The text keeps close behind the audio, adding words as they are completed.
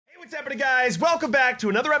What's happening, guys? Welcome back to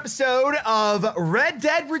another episode of Red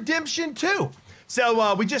Dead Redemption 2.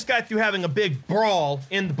 So, we just got through having a big brawl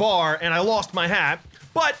in the bar, and I lost my hat.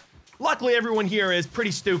 But, luckily everyone here is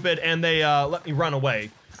pretty stupid, and they, let me run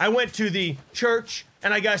away. I went to the church,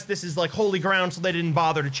 and I guess this is like holy ground, so they didn't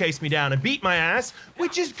bother to chase me down and beat my ass,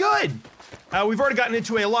 which is good. We've already gotten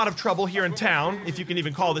into a lot of trouble here in town, if you can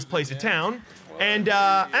even call this place a town. And,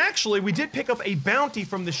 actually, we did pick up a bounty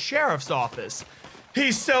from the sheriff's office.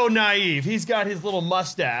 He's so naive. He's got his little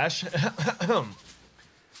mustache.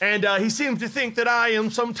 And he seems to think that I am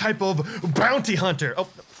some type of bounty hunter. Oh,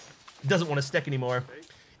 doesn't want to stick anymore.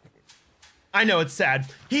 I know, it's sad.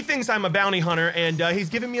 He thinks I'm a bounty hunter, and he's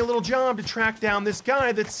giving me a little job to track down this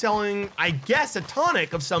guy that's selling, I guess, a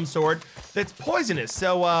tonic of some sort that's poisonous.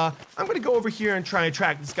 So, I'm gonna go over here and try and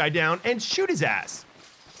track this guy down and shoot his ass.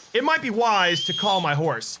 It might be wise to call my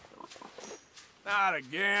horse. Not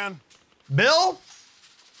again. Bill?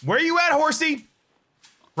 Where you at, horsey?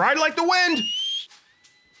 Ride like the wind.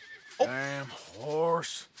 Oh. Damn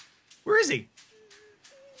horse. Where is he?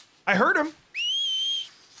 I heard him.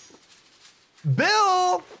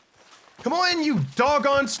 Bill! Come on, you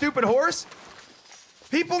doggone stupid horse.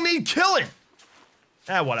 People need killing.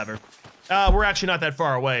 Whatever. We're actually not that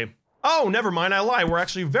far away. Oh, never mind, I lied. We're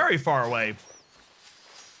actually very far away.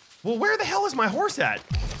 Well, where the hell is my horse at?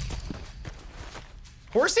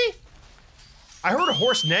 Horsey? I heard a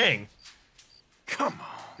horse neighing. Come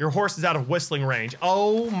on. Your horse is out of whistling range.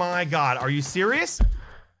 Oh my god, are you serious?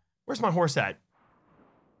 Where's my horse at?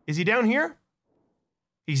 Is he down here?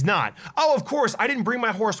 He's not. Oh, of course, I didn't bring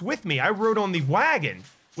my horse with me. I rode on the wagon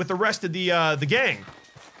with the rest of the gang.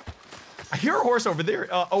 I hear a horse over there,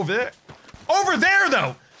 over there. Over there,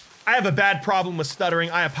 though! I have a bad problem with stuttering.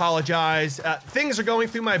 I apologize. Things are going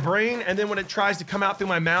through my brain, and then when it tries to come out through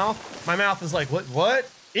my mouth is like, what?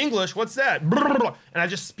 English, what's that? And I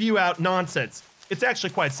just spew out nonsense. It's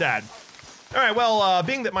actually quite sad. All right, well,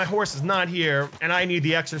 being that my horse is not here and I need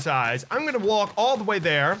the exercise, I'm gonna walk all the way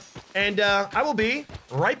there and I will be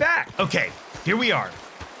right back. Okay, here we are.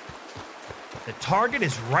 The target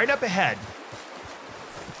is right up ahead.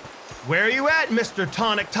 Where are you at, Mr.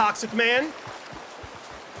 Tonic Toxic Man?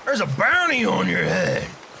 There's a bounty on your head.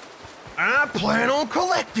 I plan on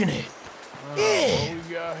collecting it. Yeah. What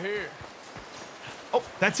we got here? Oh,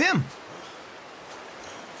 that's him.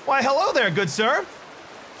 Why, hello there, good sir.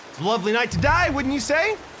 It's a lovely night to die, wouldn't you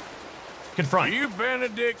say? Confront. Are you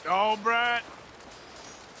Benedict Albright?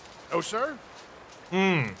 Oh, sir?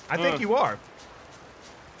 I think you are.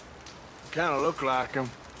 Kind of look like him.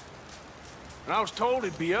 And I was told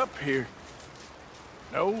he'd be up here.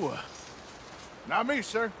 No, not me,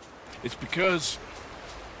 sir. It's because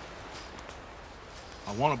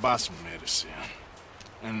I want to buy some medicine,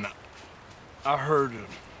 and I heard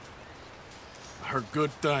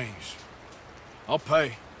good things. I'll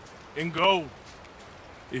pay in gold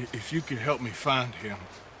if you could help me find him.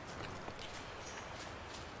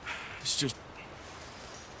 It's just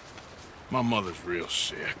my mother's real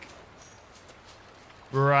sick.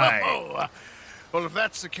 Right. Oh, well, if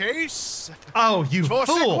that's the case, Oh, you for a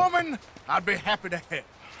sick fool. woman, I'd be happy to help.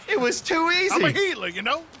 It was too easy. I'm a healer, you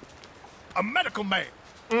know? A medical man.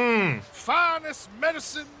 Finest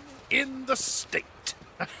medicine in the state.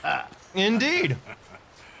 Indeed.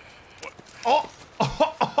 Oh,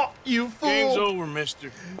 you fool. Game's over,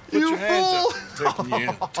 mister. Put You your hands fool. up. I'm taking you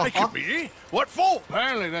in. Taking me in? What for?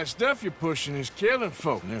 Apparently that stuff you're pushing is killing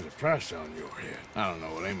folk. And there's a price on your head. I don't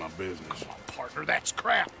know, it ain't my business. Partner, that's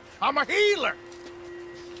crap. I'm a healer.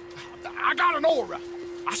 I got an aura.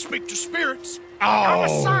 I speak to spirits. I'm a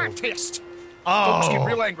scientist. Folks get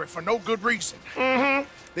real angry for no good reason.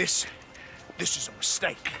 This is a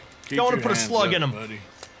mistake. Keep Don't wanna your put a hands slug up, in 'em. buddy.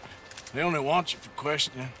 They only want you for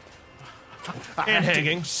questioning. I And have to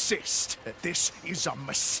hanging. insist that this is a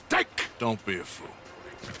mistake. Don't be a fool.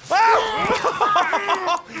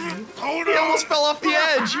 Hold He almost fell off the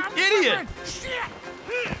edge, you idiot.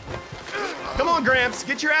 Come on, Gramps,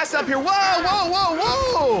 get your ass up here. Whoa, whoa,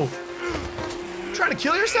 whoa, whoa. Trying to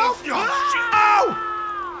kill yourself? Oh!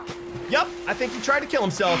 Yep, I think he tried to kill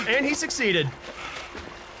himself, and he succeeded.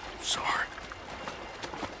 Sorry.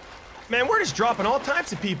 Man, we're just dropping all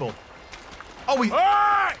types of people. Oh,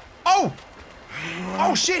 Hey! Oh!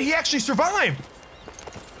 Oh shit, he actually survived!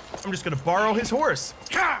 I'm just gonna borrow his horse.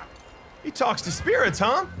 He talks to spirits,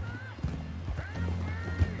 huh?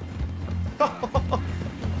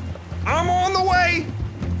 I'm on the way!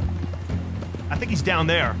 I think he's down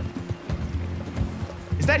there.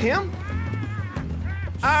 Is that him?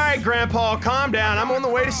 Alright, Grandpa, calm down. I'm on the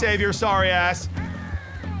way to save your sorry ass.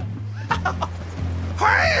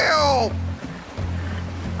 Help!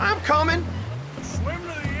 I'm coming. Swim to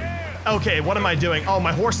the end. Okay, what am I doing? Oh,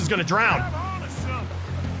 my horse is gonna drown.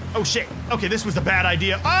 Oh shit. Okay, this was a bad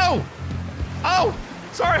idea. Oh! Oh!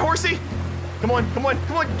 Sorry, horsey. Come on, come on,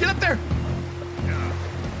 come on, get up there.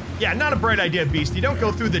 Yeah, not a bright idea, Beastie. Don't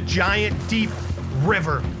go through the giant, deep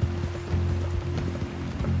river.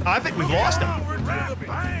 I think we've lost him.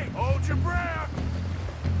 Hold your breath.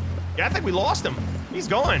 Yeah, I think we lost him. He's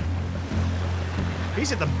gone.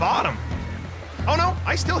 He's at the bottom. Oh no,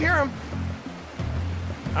 I still hear him.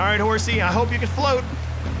 All right, horsey, I hope you can float.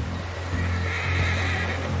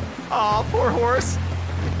 Aw, poor horse.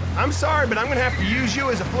 I'm sorry, but I'm gonna have to use you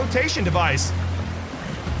as a flotation device.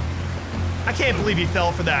 I can't believe he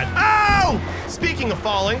fell for that. Oh! Speaking of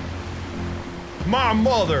falling, my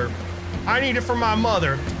mother. I need it for my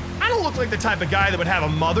mother. I don't look like the type of guy that would have a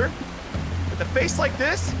mother. With a face like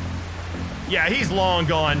this? Yeah, he's long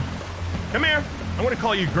gone. Come here. I'm gonna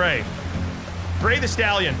call you Gray. Gray the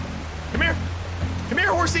Stallion. Come here. Come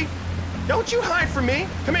here, horsey. Don't you hide from me.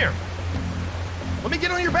 Come here. Let me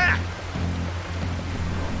get on your back.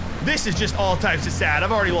 This is just all types of sad.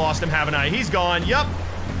 I've already lost him, haven't I? He's gone. Yup.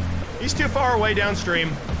 He's too far away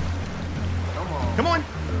downstream. Come on.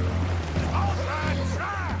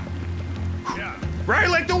 Right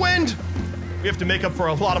like the wind. We have to make up for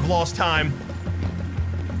a lot of lost time.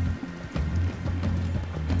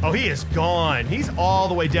 Oh, he is gone. He's all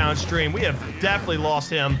the way downstream. We have definitely lost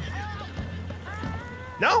him.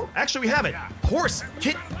 No, actually we haven't. Horse,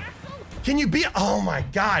 can you be, oh my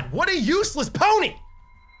God, what a useless pony.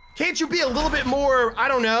 Can't you be a little bit more, I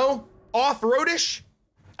don't know, off-roadish?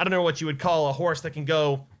 I don't know what you would call a horse that can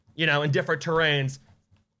go, you know, in different terrains.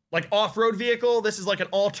 Like off-road vehicle, this is like an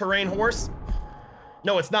all-terrain horse.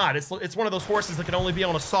 No, it's not. It's one of those horses that can only be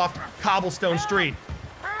on a soft cobblestone street.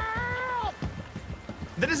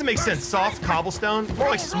 That doesn't make sense. Soft cobblestone? More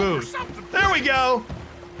like smooth. There we go.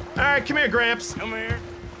 All right, come here, Gramps. Come here.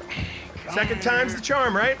 Second time's the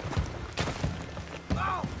charm, right?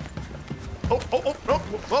 Oh,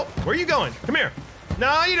 where are you going? Come here.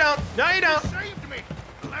 No, you don't. No, you don't. Saved me.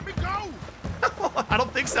 Let me go. I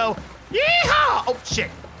don't think so. Yeehaw! Oh, shit.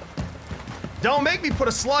 Don't make me put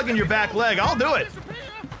a slug in your back leg. I'll do it.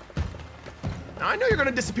 I know you're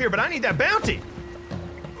gonna disappear, but I need that bounty.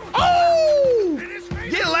 Oh!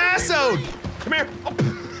 Get lassoed. Come here.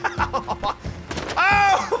 Oh.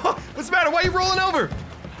 Oh! What's the matter? Why are you rolling over?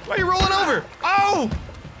 Why are you rolling over? Oh!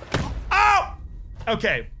 Oh!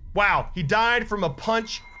 Okay. Wow. He died from a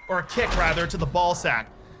punch, or a kick rather, to the ball sack.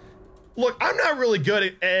 Look, I'm not really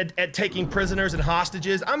good at taking prisoners and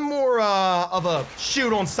hostages. I'm more of a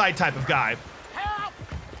shoot on sight type of guy. Help!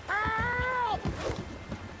 Help!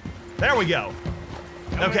 There we go.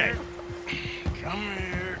 Okay. Come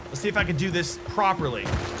here. Let's see if I can do this properly.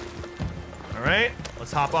 All right.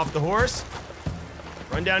 Let's hop off the horse.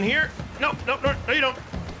 Run down here. No, no, no, no, you don't.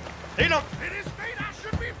 No, you don't. It is fate. I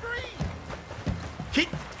should be free.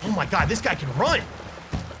 Oh my God, this guy can run.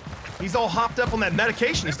 He's all hopped up on that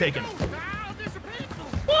medication he's taking. I'll disappear.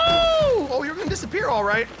 Woo! Oh, you're gonna disappear, all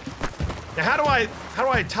right. Now, how do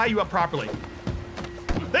I tie you up properly?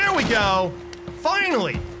 There we go.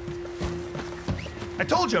 Finally. I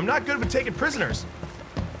told you, I'm not good with taking prisoners.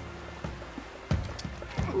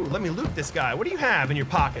 Ooh, let me loot this guy. What do you have in your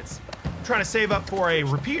pockets? I'm trying to save up for a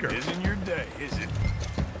repeater. Isn't your day, is it?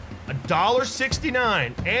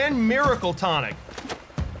 $1.69 and Miracle Tonic.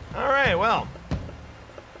 All right, well.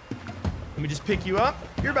 Let me just pick you up.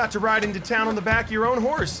 You're about to ride into town on the back of your own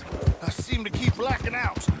horse. I seem to keep blacking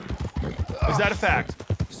out. Is that a fact?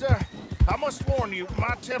 Sir, I must warn you,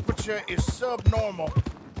 my temperature is subnormal.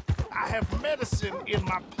 I have medicine in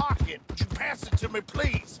my pocket. Would you pass it to me,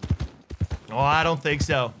 please? Oh, I don't think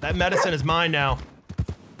so. That medicine is mine now.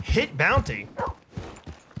 Hit bounty?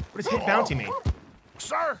 What does hit bounty mean?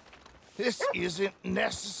 Sir, this isn't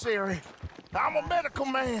necessary. I'm a medical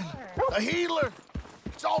man, a healer.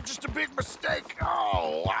 It's all just a big mistake.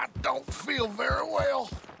 Oh, I don't feel very well.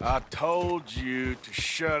 I told you to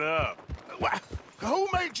shut up. Who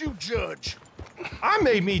made you judge? I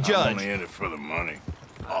made me I'm judge. only in it for the money.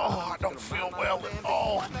 Oh, I don't feel well at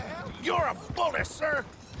all. You're a bully, sir.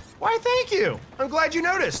 Why, thank you. I'm glad you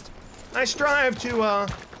noticed. I strive to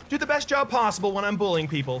do the best job possible when I'm bullying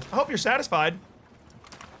people. I hope you're satisfied.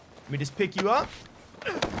 Let me just pick you up.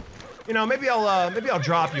 You know, maybe I'll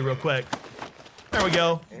drop you real quick. There we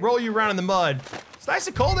go. Roll you around in the mud. It's nice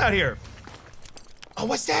and cold out here. Oh,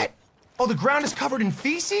 what's that? Oh, the ground is covered in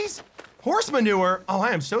feces? Horse manure? Oh,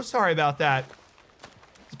 I am so sorry about that.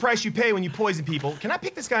 It's the price you pay when you poison people. Can I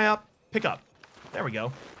pick this guy up? Pick up. There we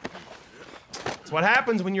go. That's what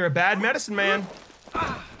happens when you're a bad medicine man.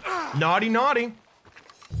 Naughty, naughty.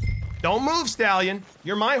 Don't move, Stallion.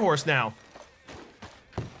 You're my horse now.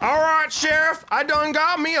 All right, Sheriff, I done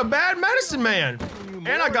got me a bad medicine man. And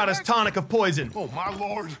I got his tonic of poison. Oh, my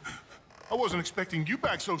lord. I wasn't expecting you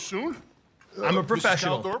back so soon. I'm a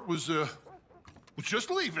professional. Mrs. Caldorp was just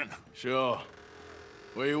leaving. Sure.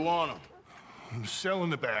 Where you want him? I'm selling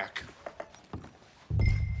the back.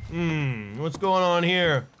 What's going on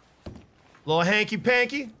here? Little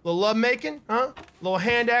hanky-panky? Little love-making? Huh? Little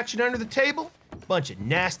hand action under the table? Bunch of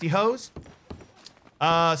nasty hoes.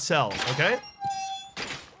 Sell, okay?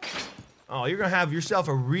 Oh, you're gonna have yourself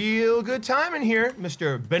a real good time in here,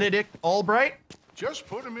 Mr. Benedict Albright. Just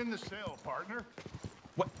put him in the cell, partner.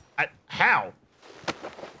 What? How?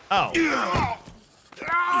 Oh.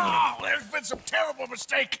 Oh, there's been some terrible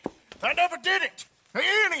mistake. I never did it.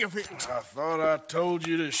 Any of it. I thought I told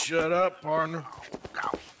you to shut up, partner.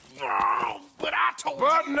 Oh, but I told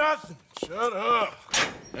But you. nothing. Shut up.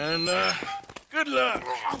 And, good luck.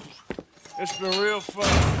 It's been real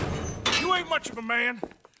fun. You ain't much of a man.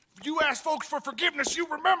 If you ask folks for forgiveness, you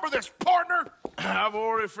remember this, partner. I've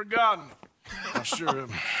already forgotten. I'm sure.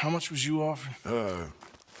 How much was you offering?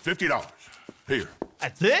 $50. Here.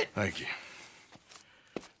 That's it? Thank you.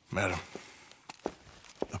 Madam.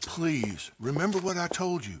 Please, remember what I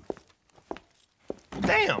told you.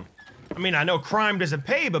 Damn. I mean, I know crime doesn't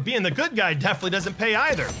pay, but being the good guy definitely doesn't pay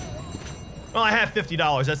either. Well, I have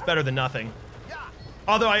 $50. That's better than nothing.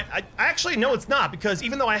 Although I actually know it's not, because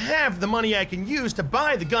even though I have the money I can use to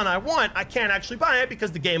buy the gun I want, I can't actually buy it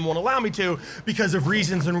because the game won't allow me to because of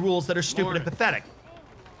reasons and rules that are stupid and pathetic.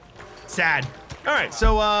 Sad. All right,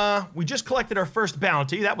 so we just collected our first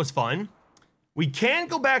bounty. That was fun. We can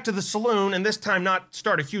go back to the saloon and this time not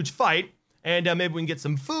start a huge fight. And maybe we can get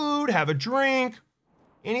some food, have a drink,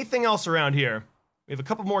 anything else around here. We have a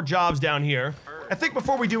couple more jobs down here. I think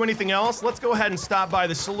before we do anything else, let's go ahead and stop by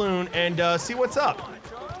the saloon and see what's up.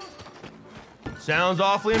 Sounds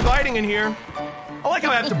awfully inviting in here. I like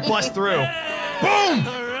how I have to bust through. Boom!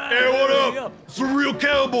 Hey, what up? It's a real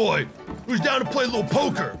cowboy who's down to play a little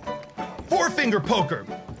poker. Four-finger poker.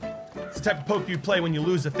 It's the type of poker you play when you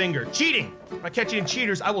lose a finger. Cheating! If I catch any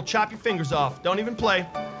cheaters, I will chop your fingers off. Don't even play.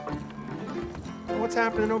 What's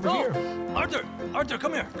happening over here? Arthur,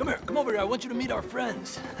 come here. Come over here. I want you to meet our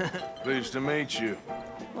friends. Pleased to meet you.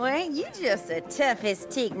 Well, ain't you just a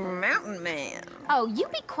tough-as-teak mountain man? Oh, you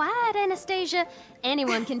be quiet, Anastasia.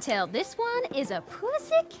 Anyone can tell this one is a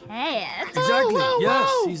pussy cat. Exactly. whoa, Yes,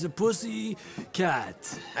 whoa. he's a pussy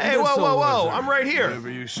cat. Hey, whoa. I'm right here. Whatever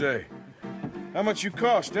you say. How much you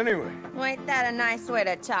cost, anyway? Well, ain't that a nice way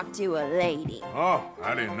to talk to a lady? Oh,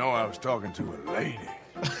 I didn't know I was talking to a lady.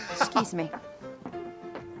 Excuse me.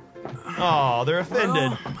 Oh, they're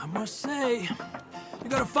offended. Well, I must say, you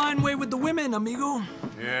got a fine way with the women, amigo.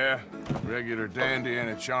 Yeah, regular dandy and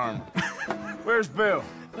a charm. Where's Bill?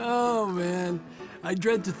 Oh, man. I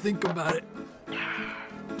dread to think about it.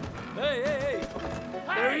 Hey.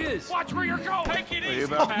 There he is. Watch where you're going. Take it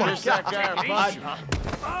easy. Oh my God.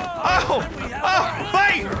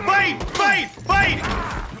 Fight!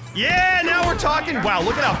 Yeah, now we're talking. Wow,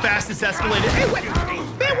 look at how fast this escalated. Hey, wait,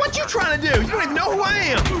 man, what you trying to do? You don't even know who I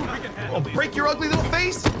am. Oh, break your ugly little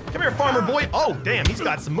face. Come here, farmer boy. Oh, damn, he's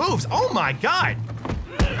got some moves. Oh my God.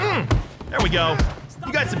 There we go.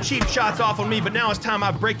 You got some cheap shots off on me, but now it's time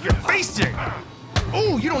I break your face in.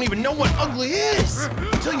 Oh, you don't even know what ugly is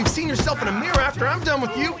until you've seen yourself in a mirror after I'm done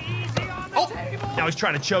with you. Oh, now he's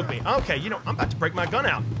trying to choke me. Okay, you know, I'm about to break my gun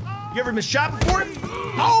out. You ever been shot before?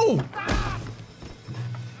 Oh!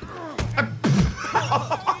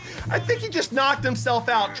 I think he just knocked himself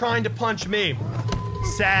out trying to punch me.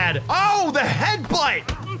 Sad. Oh, the headbutt!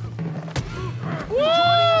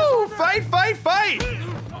 Woo! Fight!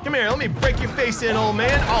 Come here, let me break your face in, old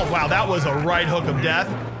man. Oh, wow, that was a right hook of death.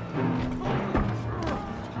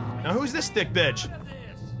 Now, who's this thick bitch?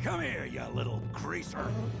 Come here, you little greaser.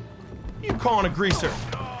 You calling a greaser?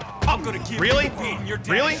 I'm gonna keep Really? beating your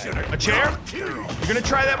daddy Really? shitter. A chair? You're gonna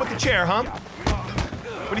try that with the chair, huh?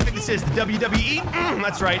 What do you think this is, the WWE?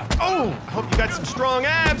 That's right. Oh, I hope you got some strong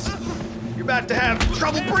abs. You're about to have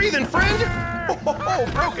trouble breathing, friend. Oh,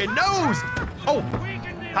 broken nose. Oh,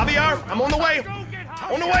 Javier, I'm on the way.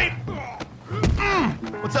 On the way.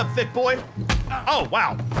 What's up, thick boy? Oh,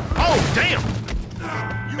 wow. Oh, damn.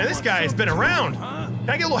 Man, this guy has been around. Can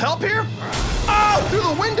I get a little help here? Oh, through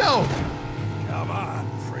the window. Come on,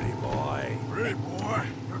 pretty boy. Pretty boy.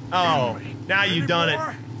 Oh, now you done it.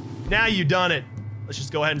 Now you done it. Let's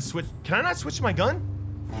just go ahead and switch. Can I not switch my gun?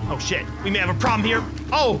 Oh shit, we may have a problem here.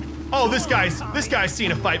 Oh, this guy's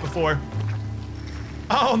seen a fight before.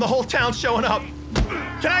 Oh, and the whole town's showing up.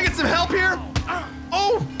 Can I get some help here?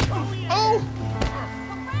 Oh.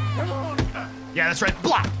 Yeah, that's right.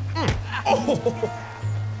 Blah. Oh,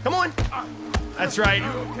 come on. That's right.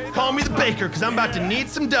 Call me the baker, because I'm about to need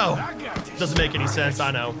some dough. Doesn't make any sense,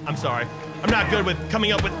 I know. I'm sorry. I'm not good with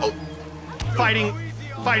coming up with, fighting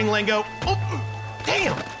lingo. Oh,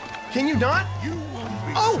 damn. Can you not?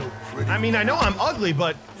 Oh, I mean, I know I'm ugly,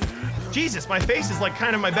 but Jesus, my face is like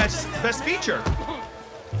kind of my best feature.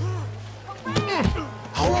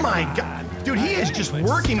 Oh my God. Dude, he is just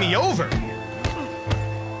working me over.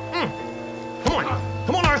 Come on.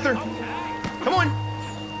 Come on, Arthur. Come on.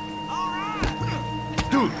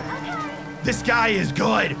 Dude, this guy is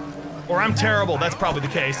good. Or I'm terrible. That's probably the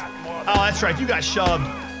case. Oh, that's right. You got shoved.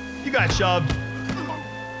 You got shoved.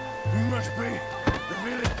 You must be the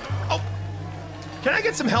village. Oh. Can I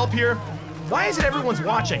get some help here? Why is it everyone's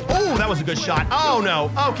watching? Oh, that was a good shot. Oh,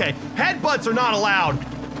 no. Okay. Headbutts are not allowed.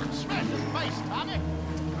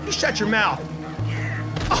 You shut your mouth.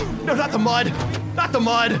 Oh, no, not the mud. Not the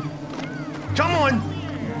mud. Come on.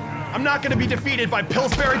 I'm not going to be defeated by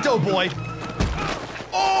Pillsbury Doughboy.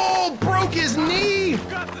 Oh, broke his knee.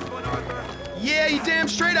 Yeah, you damn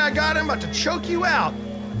straight I got him. About to choke you out.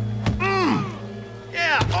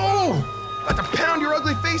 Yeah. Oh, about to pound your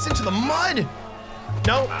ugly face into the mud.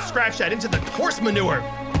 No, scratch that. Into the horse manure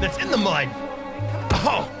that's in the mud.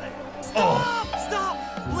 Oh. Stop!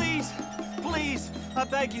 Please! Please! I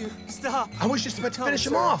beg you, stop. I was just about to finish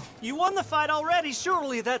him off. You won the fight already.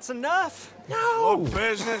 Surely that's enough. No. What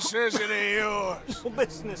business is it of yours? No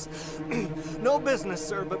business. No business,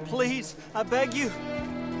 sir, but please, I beg you.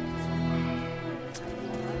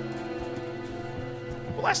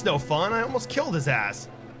 Well, that's no fun. I almost killed his ass.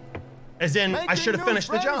 As in, I should have finished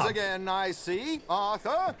the job. Again, I see,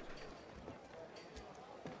 Arthur.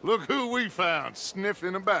 Look who we found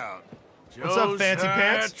sniffing about. What's up, Fancy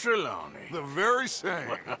Pants? Trelawney. The very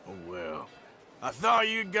same. Well, I thought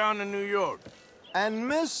you'd gone to New York. And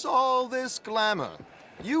miss all this glamour.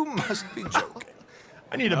 You must be joking.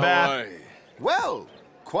 I need a bath. Well,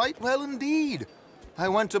 quite well indeed. I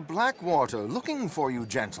went to Blackwater looking for you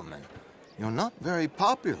gentlemen. You're not very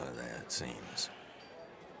popular there, it seems.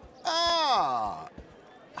 Ah,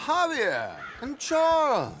 Javier and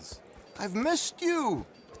Charles. I've missed you.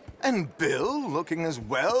 And Bill looking as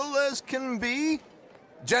well as can be.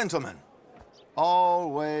 Gentlemen,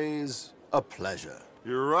 always a pleasure.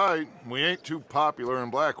 You're right. We ain't too popular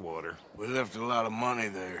in Blackwater. We left a lot of money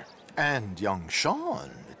there. And young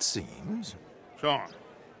Sean, it seems. Sean,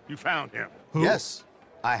 you found him. Who? Yes,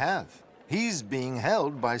 I have. He's being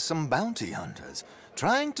held by some bounty hunters,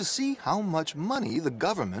 trying to see how much money the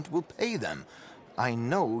government will pay them. I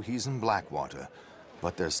know he's in Blackwater,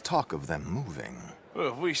 but there's talk of them moving.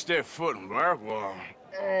 Well, if we step foot in Blackwater...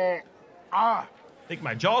 I think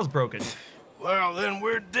my jaw's broken. Well, then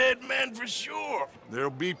we're dead men for sure. There'll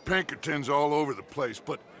be Pinkertons all over the place,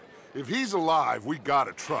 but if he's alive, we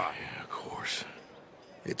gotta try. Yeah, of course.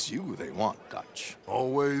 It's you they want, Dutch.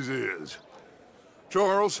 Always is.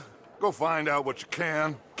 Charles, go find out what you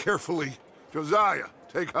can, carefully. Josiah,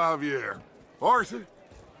 take Javier. Arthur,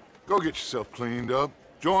 go get yourself cleaned up.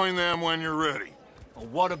 Join them when you're ready. Well,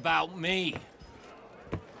 what about me?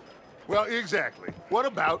 Well, exactly. What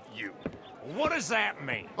about you? What does that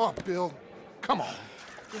mean? Oh, Bill, come on.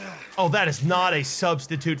 Oh, that is not a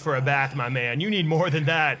substitute for a bath, my man. You need more than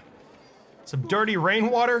that. Some dirty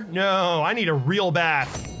rainwater? No, I need a real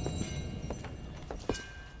bath.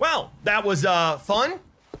 Well, that was fun.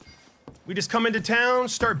 We just come into town,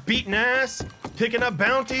 start beating ass, picking up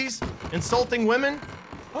bounties, insulting women.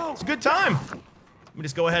 It's a good time. We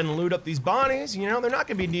just go ahead and loot up these bodies. You know, they're not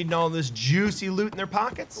gonna be needing all this juicy loot in their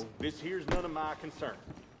pockets. This here's none of my concern.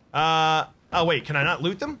 Oh wait, can I not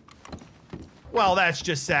loot them? Well, that's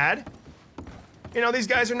just sad. You know, these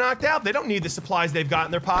guys are knocked out. They don't need the supplies they've got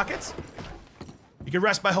in their pockets. You can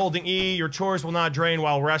rest by holding E. Your chores will not drain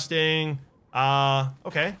while resting.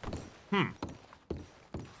 Okay.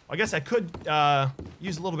 I guess I could,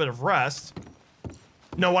 use a little bit of rest.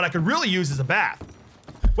 No, what I could really use is a bath.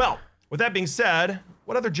 Well, with that being said,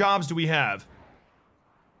 what other jobs do we have?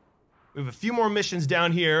 We have a few more missions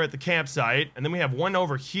down here at the campsite, and then we have one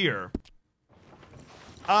over here.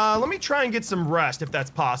 Let me try and get some rest, if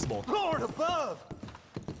that's possible. Lord above!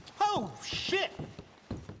 Oh, shit!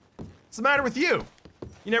 What's the matter with you?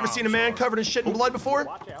 You never seen a man covered in shit and blood before?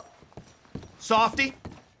 Watch out. Softy?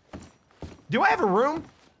 Do I have a room?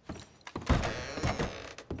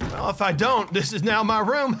 Well, if I don't, this is now my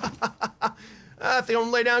room. I think I'm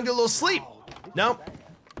gonna lay down and get a little sleep. No,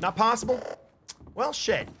 not possible. Well,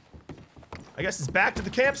 shit. I guess it's back to the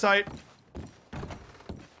campsite.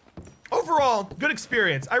 Overall, good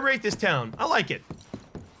experience. I rate this town. I like it.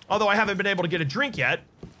 Although I haven't been able to get a drink yet.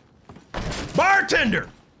 Bartender!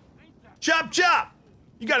 Chop chop!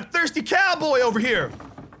 You got a thirsty cowboy over here.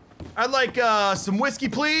 I'd like some whiskey,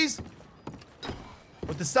 please.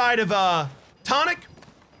 With the side of tonic.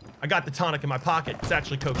 I got the tonic in my pocket. It's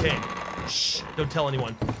actually cocaine. Shh, don't tell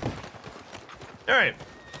anyone. All right.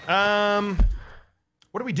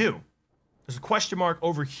 What do we do? There's a question mark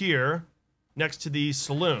over here next to the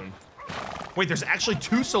saloon. Wait, there's actually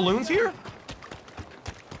 2 saloons here?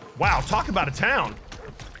 Wow, talk about a town.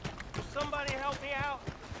 Somebody help me out.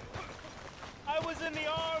 I was in the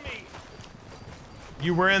army.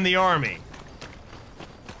 You were in the army.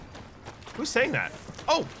 Who's saying that?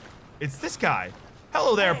 Oh, it's this guy.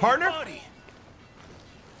 Hello there, partner. Buddy.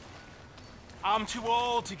 I'm too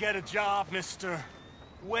old to get a job, mister.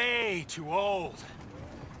 Way too old.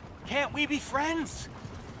 Can't we be friends?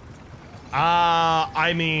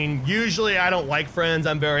 I mean, usually I don't like friends.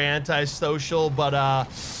 I'm very antisocial, but,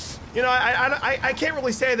 you know, I can't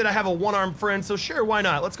really say that I have a one-armed friend, so sure, why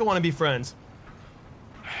not? Let's go on and be friends.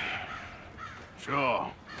 Sure.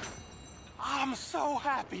 I'm so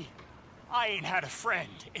happy. I ain't had a friend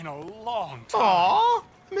in a long time. Aw,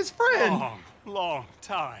 I'm his friend. Long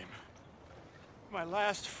time. My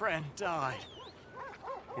last friend died.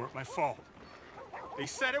 Weren't my fault. They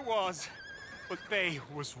said it was, but they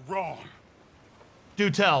was wrong. Do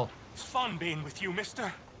tell. It's fun being with you,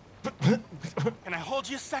 mister. Can I hold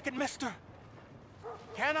you a second, mister?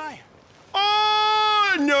 Can I?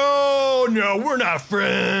 Oh, no, we're not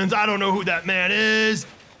friends. I don't know who that man is.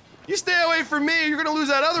 You stay away from me, you're gonna lose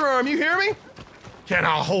that other arm, you hear me? Can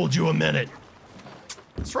I hold you a minute?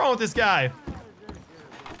 What's wrong with this guy?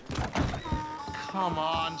 Come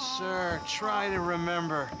on, sir. Try to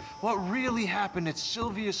remember. What really happened at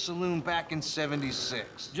Sylvia's Saloon back in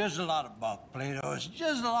 '76? Just a lot of bunk, Plato. It's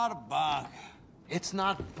just a lot of bunk. It's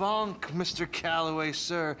not bunk, Mr. Calloway,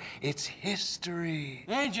 sir. It's history.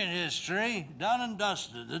 Ancient history, done and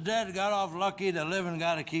dusted. The dead got off lucky, the living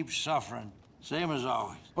gotta keep suffering. Same as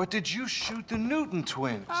always. But did you shoot the Newton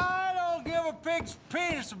twins? I don't give a pig's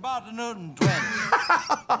penis about the Newton twins.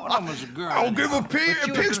 One of them was a girl. I'll give a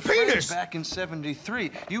pig's penis. Back in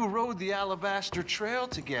 '73, you rode the Alabaster Trail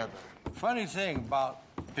together. Funny thing about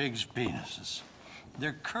pigs' penises.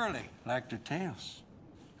 They're curly like their tails.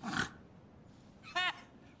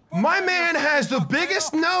 My man has the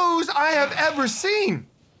biggest nose I have ever seen.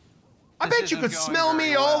 I bet you could smell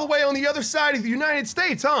me all the way on the other side of the United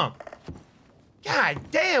States, huh? God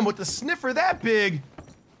damn, with the sniffer that big,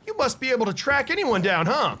 you must be able to track anyone down,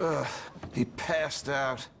 huh? He passed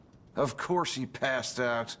out. Of course he passed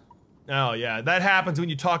out. Oh, yeah, that happens when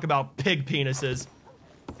you talk about pig penises.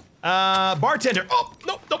 Bartender. Oh,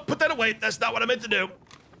 no, put that away. That's not what I meant to do.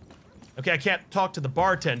 Okay, I can't talk to the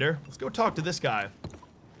bartender. Let's go talk to this guy.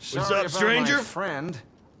 What's up, stranger? My friend.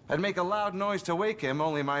 I'd make a loud noise to wake him,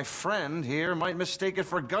 only my friend here might mistake it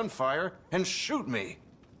for gunfire and shoot me.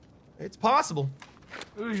 It's possible.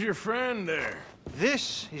 Who's your friend there?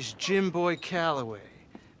 This is Jim Boy Calloway.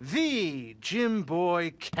 The Jim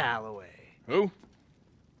Boy Calloway. Who?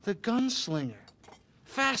 The gunslinger.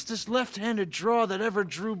 Fastest left-handed draw that ever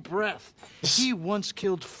drew breath. He once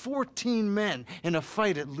killed 14 men in a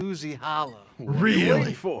fight at Lucy Hollow.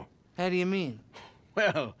 Really? For? How do you mean?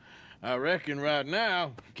 Well, I reckon right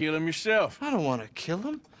now, kill him yourself. I don't want to kill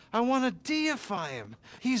him. I want to deify him.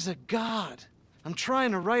 He's a god. I'm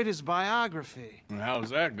trying to write his biography. And how's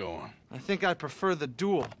that going? I think I'd prefer the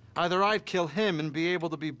duel. Either I'd kill him and be able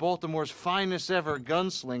to be Baltimore's finest ever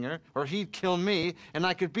gunslinger, or he'd kill me and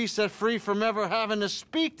I could be set free from ever having to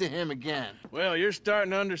speak to him again. Well, you're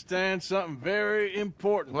starting to understand something very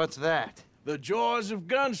important. What's that? The joys of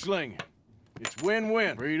gunslinging. It's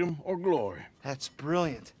win-win, freedom or glory. That's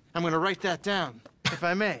brilliant. I'm gonna write that down, if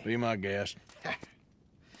I may. Be my guest.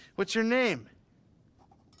 What's your name?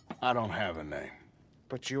 I don't have a name.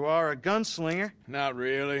 But you are a gunslinger. Not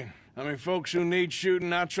really. I mean, folks who need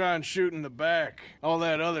shooting, I try and shoot in the back. All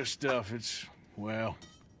that other stuff, it's, well,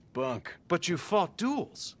 bunk. But you fought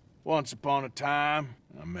duels. Once upon a time,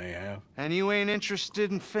 I may have. And you ain't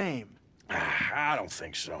interested in fame. I don't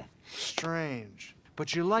think so. Strange.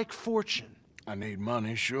 But you like fortune. I need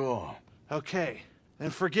money, sure. Okay.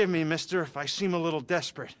 Then forgive me, mister, if I seem a little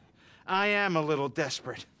desperate. I am a little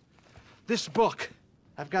desperate. This book,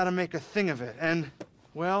 I've got to make a thing of it, and,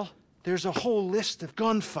 well, there's a whole list of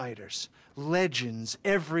gunfighters. Legends,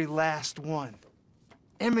 every last one.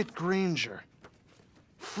 Emmett Granger,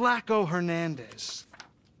 Flaco Hernandez,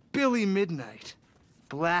 Billy Midnight,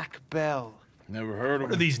 Black Bell. Never heard of What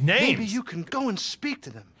are them. these names? Maybe you can go and speak to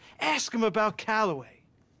them. Ask them about Calloway.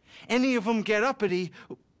 Any of them get uppity,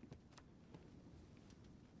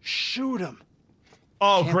 shoot them.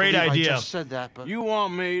 Oh, great idea. I just said that, but You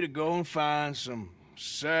want me to go and find some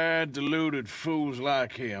sad, deluded fools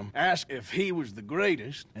like him ask if he was the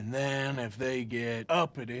greatest, and then if they get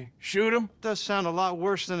uppity, shoot him? Does sound a lot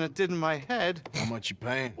worse than it did in my head. How much you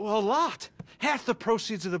paying? Well, a lot. Half the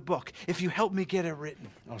proceeds of the book, if you help me get it written.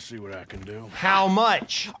 I'll see what I can do. How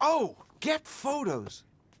much? Oh, get photos.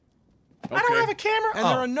 Okay. I don't have a camera. And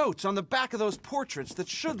there are notes on the back of those portraits that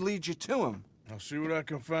should lead you to him. I'll see what I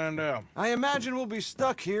can find out. I imagine we'll be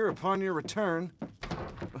stuck here upon your return.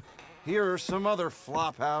 Here are some other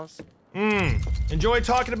flophouse. Enjoy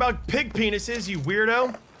talking about pig penises, you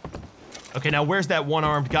weirdo. Okay, now where's that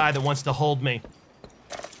one-armed guy that wants to hold me?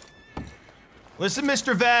 Listen,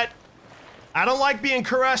 Mr. Vet. I don't like being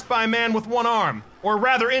caressed by a man with one arm. Or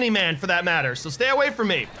rather, any man for that matter, so stay away from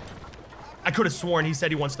me. I could have sworn he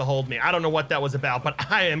said he wants to hold me. I don't know what that was about,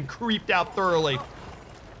 but I am creeped out thoroughly.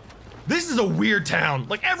 This is a weird town.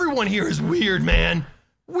 Like, everyone here is weird, man.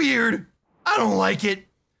 Weird. I don't like it.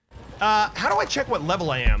 How do I check what level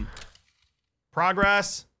I am?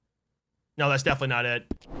 Progress? No, that's definitely not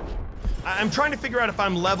it. I'm trying to figure out if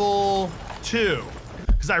I'm level 2,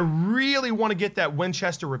 because I really want to get that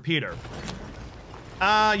Winchester repeater.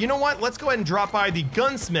 You know what? Let's go ahead and drop by the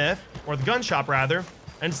gunsmith, or the gun shop rather,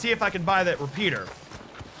 and see if I can buy that repeater.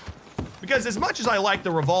 Because as much as I like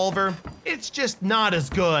the revolver, it's just not as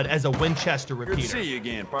good as a Winchester repeater. Good to see you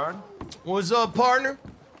again, partner. What's up, partner?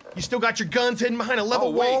 You still got your guns hidden behind a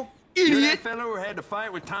level wall? Idiot! You're that fellow who had to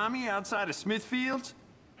fight with Tommy outside of Smithfield's?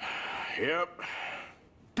 Yep.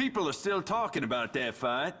 People are still talking about that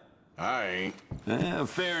fight. I ain't. Well,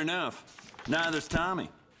 fair enough. Neither's Tommy.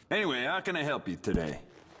 Anyway, how can I help you today?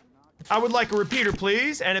 I would like a repeater,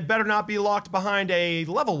 please, and it better not be locked behind a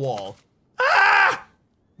level wall. Ah!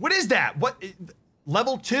 What is that? What?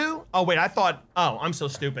 Level 2? Oh, wait, I thought... Oh, I'm so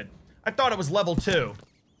stupid. I thought it was level 2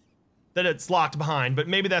 that it's locked behind, but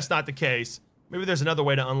maybe that's not the case. Maybe there's another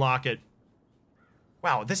way to unlock it.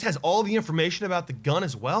 Wow, this has all the information about the gun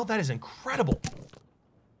as well? That is incredible.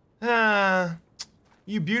 Ah,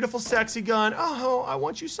 you beautiful, sexy gun. Oh, I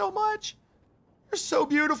want you so much. You're so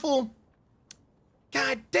beautiful.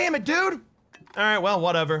 God damn it, dude. All right, well,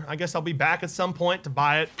 whatever. I guess I'll be back at some point to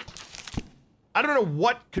buy it. I don't know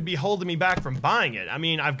what could be holding me back from buying it. I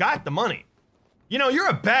mean, I've got the money. You know, you're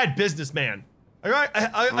a bad businessman.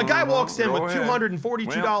 A guy walks in with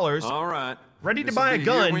 $242. Well, all right. Ready to buy a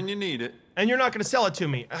gun. When you need it. And you're not going to sell it to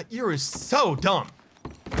me. You're so dumb.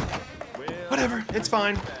 Whatever, it's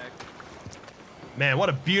fine. Man, what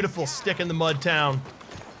a beautiful stick in the mud town.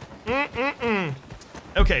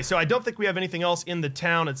 Okay, so I don't think we have anything else in the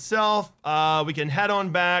town itself. We can head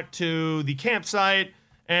on back to the campsite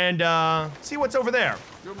and see what's over there.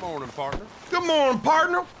 Good morning, partner. Good morning,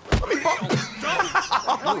 partner. Let me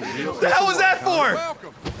What the hell was that for?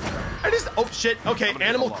 Welcome. Oh shit, okay,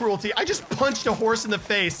 animal cruelty. I just punched a horse in the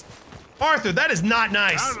face. Arthur, that is not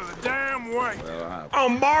nice. Out of the damn way. I'll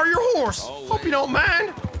mar your horse. Hope you don't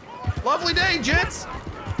mind. Lovely day, gents.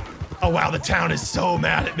 Oh wow, the town is so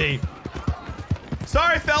mad at me.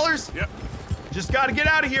 Sorry, fellers. Yep. Just gotta get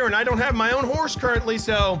out of here, and I don't have my own horse currently,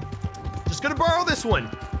 so just gonna borrow this one.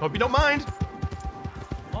 Hope you don't mind.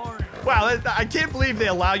 Wow, I can't believe they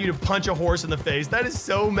allow you to punch a horse in the face. That is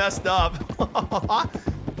so messed up.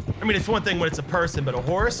 I mean, it's one thing when it's a person, but a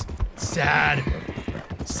horse? Sad.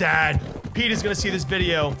 Sad. Pete is gonna see this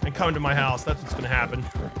video and come to my house. That's what's gonna happen.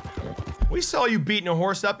 We saw you beating a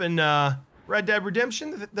horse up in Red Dead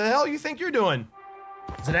Redemption. The hell you think you're doing?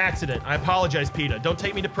 It's an accident. I apologize, Peter. Don't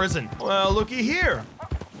take me to prison. Well, looky here.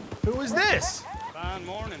 Who is this? Fine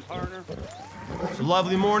morning, partner. It's a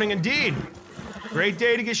lovely morning indeed. Great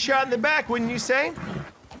day to get shot in the back, wouldn't you say?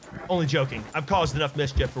 Only joking. I've caused enough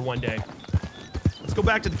mischief for one day. Let's go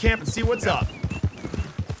back to the camp and see what's up.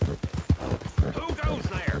 Who goes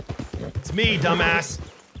there? It's me, dumbass.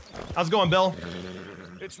 How's it going, Bill?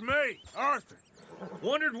 It's me, Arthur.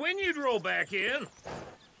 Wondered when you'd roll back in.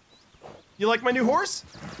 You like my new horse?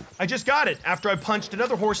 I just got it after I punched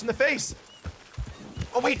another horse in the face.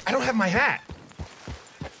 Oh wait, I don't have my hat.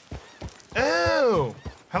 Oh,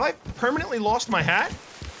 have I permanently lost my hat?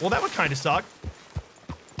 Well, that would kind of suck.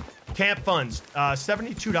 Camp funds,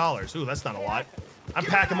 $72. Ooh, that's not a lot. I'm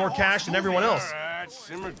packing more cash than everyone else. All right,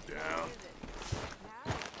 simmer down.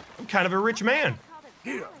 I'm kind of a rich man.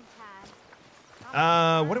 Here.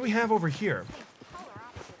 What do we have over here?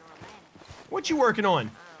 What you working on?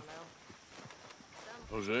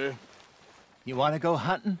 Jose, You want to go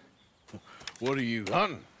hunting? what are you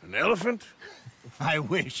hunting? An elephant? I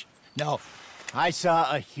wish. No. I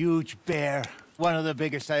saw a huge bear. One of the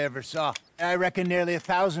biggest I ever saw. I reckon nearly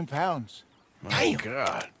 1,000 pounds. My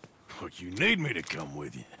God. But you need me to come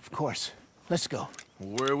with you. Of course. Let's go.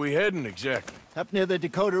 Where are we heading exactly? Up near the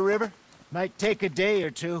Dakota River. Might take a day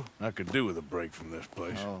or two. I could do with a break from this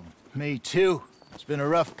place. Oh, me too. It's been a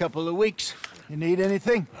rough couple of weeks. You need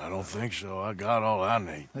anything? I don't think so. I got all I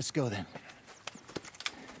need. Let's go then.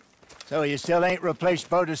 So you still ain't replaced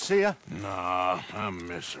Boadicea? Nah, I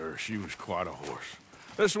miss her. She was quite a horse.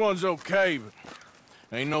 This one's okay, but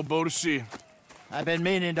ain't no Boadicea. I've been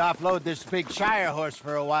meaning to offload this big Shire horse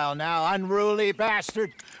for a while now. Unruly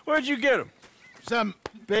bastard. Where'd you get him? Some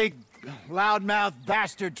big, loudmouth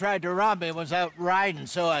bastard tried to rob me and was out riding,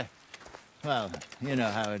 so I... Well, you know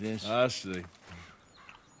how it is. I see.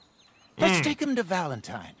 Let's take him to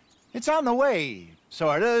Valentine. It's on the way,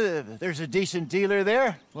 sorta. There's a decent dealer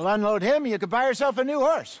there. We'll unload him, you could buy yourself a new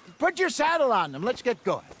horse. Put your saddle on him, let's get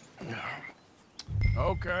going.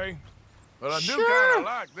 Okay. But I do kinda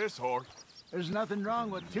like this horse. There's nothing wrong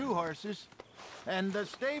with two horses. And the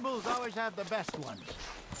stables always have the best ones.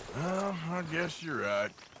 Well, I guess you're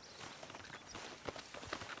right.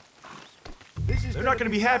 They're not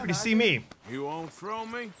going to be happy to see me. You won't throw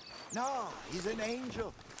me? No, he's an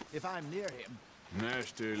angel, if I'm near him.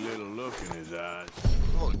 Nasty little look in his eyes.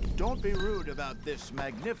 Oh, don't be rude about this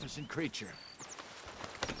magnificent creature.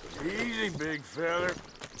 Easy, big feller.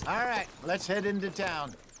 All right, let's head into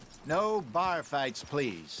town. No bar fights,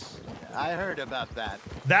 please. I heard about that.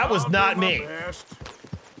 That was not me.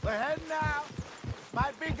 We're heading out.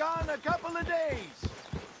 Might be gone a couple of days.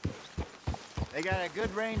 They got a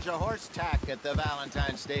good range of horse tack at the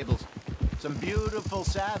Valentine stables. Some beautiful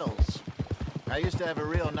saddles. I used to have a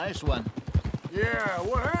real nice one. Yeah,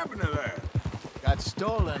 what happened to that? Got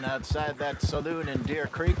stolen outside that saloon in Deer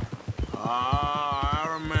Creek. Ah,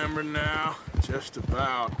 I remember now. Just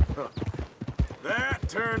about. That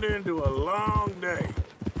turned into a long day.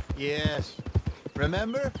 Yes.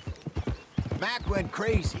 Remember? Mac went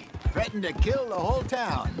crazy, threatened to kill the whole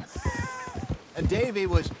town. And Davy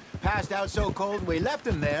was passed out so cold we left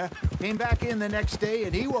him there, came back in the next day,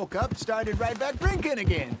 and he woke up, started right back drinking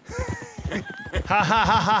again. Ha ha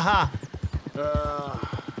ha ha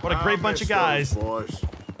ha. What a great bunch of guys. Boys.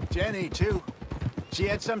 Jenny, too. She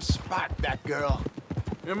had some spark, that girl.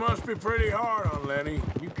 It must be pretty hard on Lenny.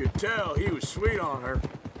 You could tell he was sweet on her.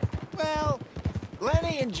 Well,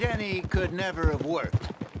 Lenny and Jenny could never have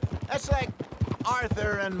worked. That's like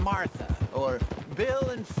Arthur and Martha, or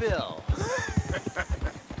Bill and Phil.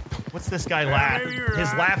 What's this guy laugh?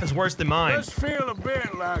 His laugh is worse than mine. Let's feel a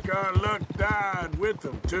bit like our luck died with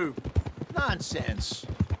them, too. Nonsense.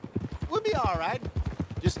 We'll be all right.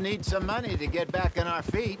 Just need some money to get back on our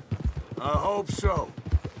feet. I hope so.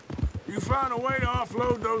 You found a way to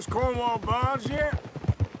offload those Cornwall bonds yet?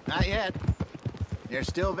 Not yet. They're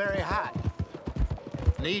still very hot.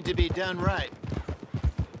 Need to be done right.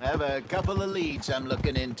 I have a couple of leads I'm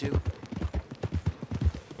looking into.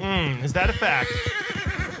 Is that a fact?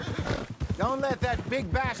 Don't let that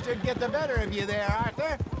big bastard get the better of you there,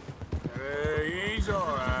 Arthur. Hey, he's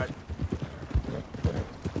all right.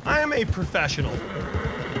 I am a professional.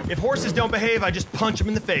 If horses don't behave, I just punch them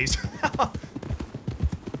in the face.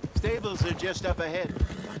 Stables are just up ahead.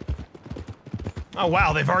 Oh,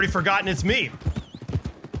 wow, they've already forgotten it's me.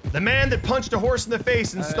 The man that punched a horse in the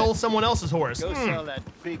face and stole someone else's horse. Go sell that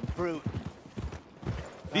big brute.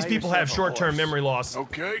 These people have short-term memory loss.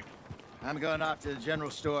 Okay. I'm going off to the general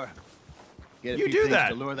store. Get a You few do things that.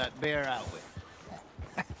 to lure that bear out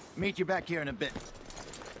with. Meet you back here in a bit.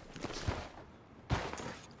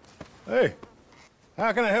 Hey,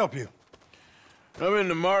 how can I help you? I'm in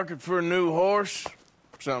the market for a new horse.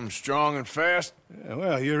 Something strong and fast. Yeah,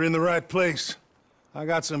 well, you're in the right place. I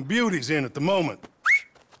got some beauties in at the moment.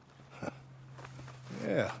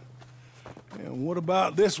 Yeah. And what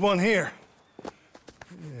about this one here?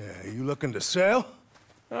 Yeah, you looking to sell?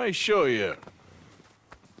 I ain't sure yet.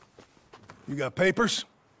 You got papers?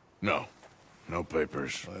 No. No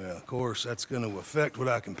papers. Well, of course, that's gonna affect what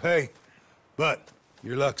I can pay. But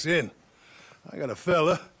your luck's in. I got a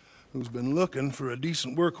fella who's been looking for a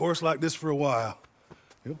decent workhorse like this for a while.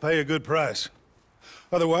 He'll pay a good price.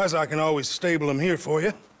 Otherwise, I can always stable him here for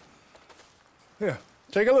you. Here,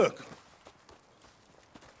 take a look.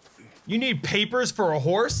 You need papers for a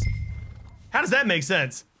horse? How does that make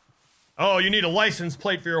sense? Oh, you need a license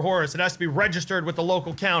plate for your horse. It has to be registered with the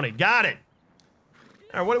local county. Got it.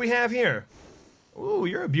 All right, what do we have here? Ooh,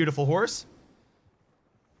 you're a beautiful horse.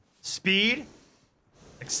 Speed.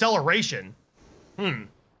 Acceleration.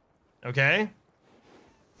 Okay.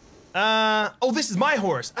 Oh, this is my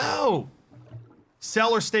horse. Oh.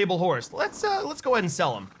 Sell or stable horse. Let's go ahead and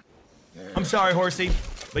sell him. I'm sorry, horsey,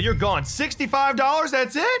 but you're gone. $65,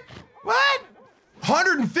 that's it? What?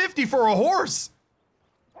 $150 for a horse?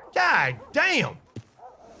 God damn.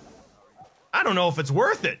 I don't know if it's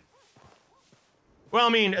worth it. Well, I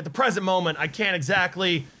mean, at the present moment, I can't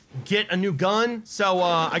exactly get a new gun, so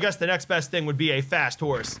I guess the next best thing would be a fast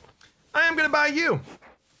horse. I am gonna buy you.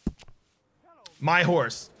 My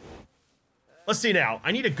horse. Let's see now.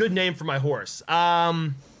 I need a good name for my horse.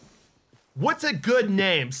 What's a good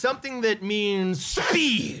name? Something that means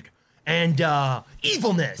speed and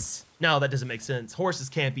evilness. No, that doesn't make sense. Horses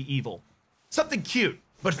can't be evil. Something cute,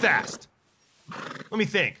 but fast. Let me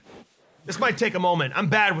think. This might take a moment. I'm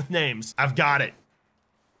bad with names. I've got it.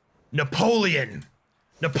 Napoleon.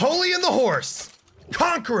 Napoleon the horse.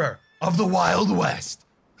 Conqueror of the Wild West.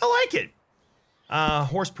 I like it.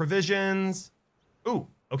 Horse provisions. Ooh,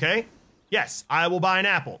 okay. Yes, I will buy an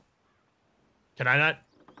apple. Can I not?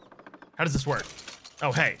 How does this work?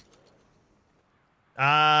 Oh, hey.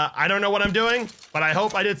 I don't know what I'm doing, but I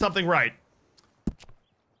hope I did something right.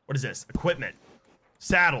 What is this? Equipment.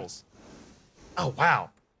 Saddles. Oh,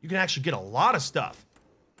 wow. You can actually get a lot of stuff.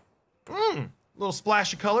 Little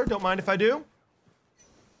splash of color. Don't mind if I do.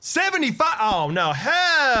 75. Oh, no.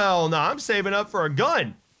 Hell no. I'm saving up for a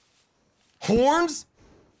gun. Horns?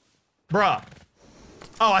 Bruh.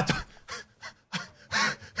 Oh, I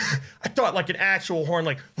thought like an actual horn,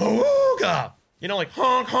 like, hooga. You know, like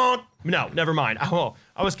honk, honk. No, never mind. Oh,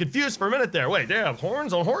 I was confused for a minute there. Wait, they have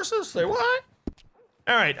horns on horses? Say what?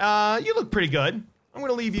 All right, you look pretty good. I'm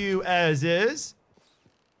gonna leave you as is.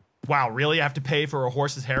 Wow, really? I have to pay for a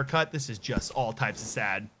horse's haircut? This is just all types of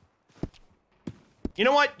sad. You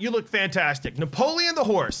know what? You look fantastic. Napoleon the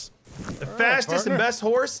horse. The fastest and best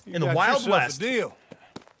horse in the Wild West. A deal.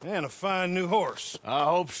 And a fine new horse. I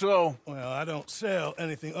hope so. Well, I don't sell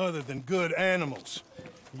anything other than good animals.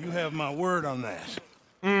 You have my word on that.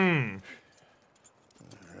 All right,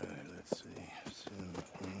 let's see.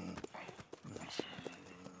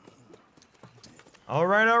 All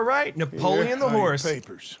right. Napoleon the horse.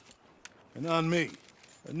 Papers. And on me,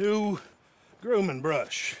 a new grooming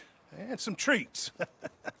brush and some treats.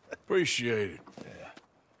 Appreciate it.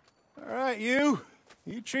 Yeah. All right, you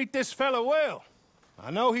treat this fella well. I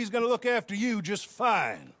know he's gonna look after you just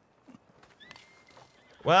fine.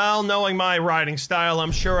 Well, knowing my riding style,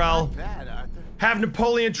 I'm sure I'll have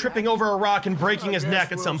Napoleon tripping over a rock and breaking his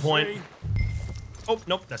neck at some point. Oh,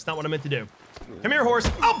 nope, that's not what I meant to do. Come here, horse.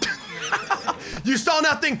 Oh! You saw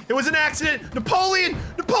nothing. It was an accident. Napoleon!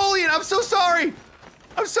 Napoleon, I'm so sorry.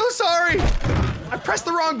 I'm so sorry. I pressed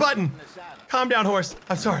the wrong button. Calm down, horse.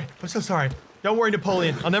 I'm sorry. I'm so sorry. Don't worry,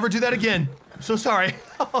 Napoleon. I'll never do that again. I'm so sorry.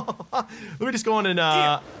 Let me just go on and,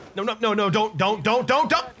 No,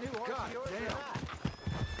 don't.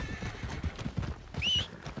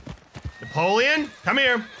 Napoleon, come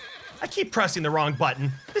here. I keep pressing the wrong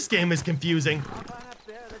button. This game is confusing.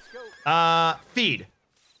 Feed.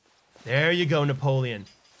 There you go, Napoleon.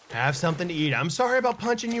 Have something to eat. I'm sorry about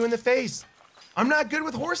punching you in the face. I'm not good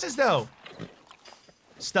with horses, though.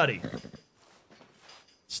 Study.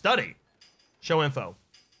 Study. Show info.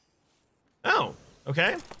 Oh,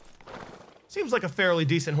 okay. Seems like a fairly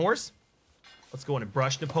decent horse. Let's go in and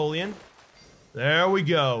brush Napoleon. There we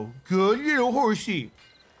go. Good little horsey.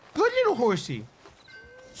 Good little horsey.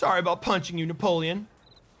 Sorry about punching you, Napoleon.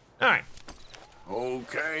 All right.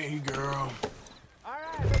 Okay, girl. All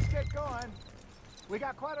right, let's get going. We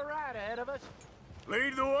got quite a ride ahead of us.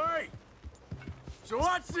 Lead the way. So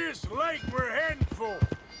what's this lake we're heading for?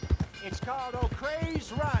 It's called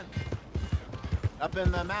O'Creagh's Run. Up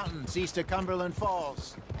in the mountains east of Cumberland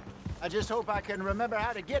Falls. I just hope I can remember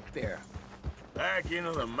how to get there. Back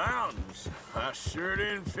into the mountains? I sure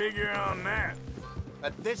didn't figure on that.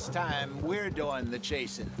 But this time, we're doing the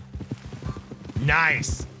chasing.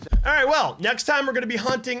 Nice. All right, well, next time we're going to be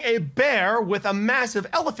hunting a bear with a massive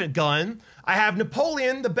elephant gun. I have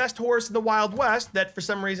Napoleon, the best horse in the Wild West, that for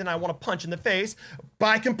some reason I want to punch in the face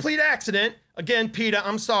by complete accident. Again, PETA,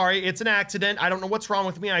 I'm sorry. It's an accident. I don't know what's wrong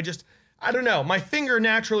with me. I don't know. My finger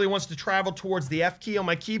naturally wants to travel towards the F key on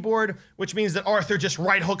my keyboard, which means that Arthur just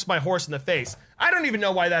right hooks my horse in the face. I don't even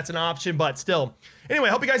know why that's an option, but still. Anyway,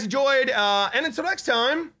 hope you guys enjoyed, and until next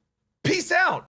time, peace out.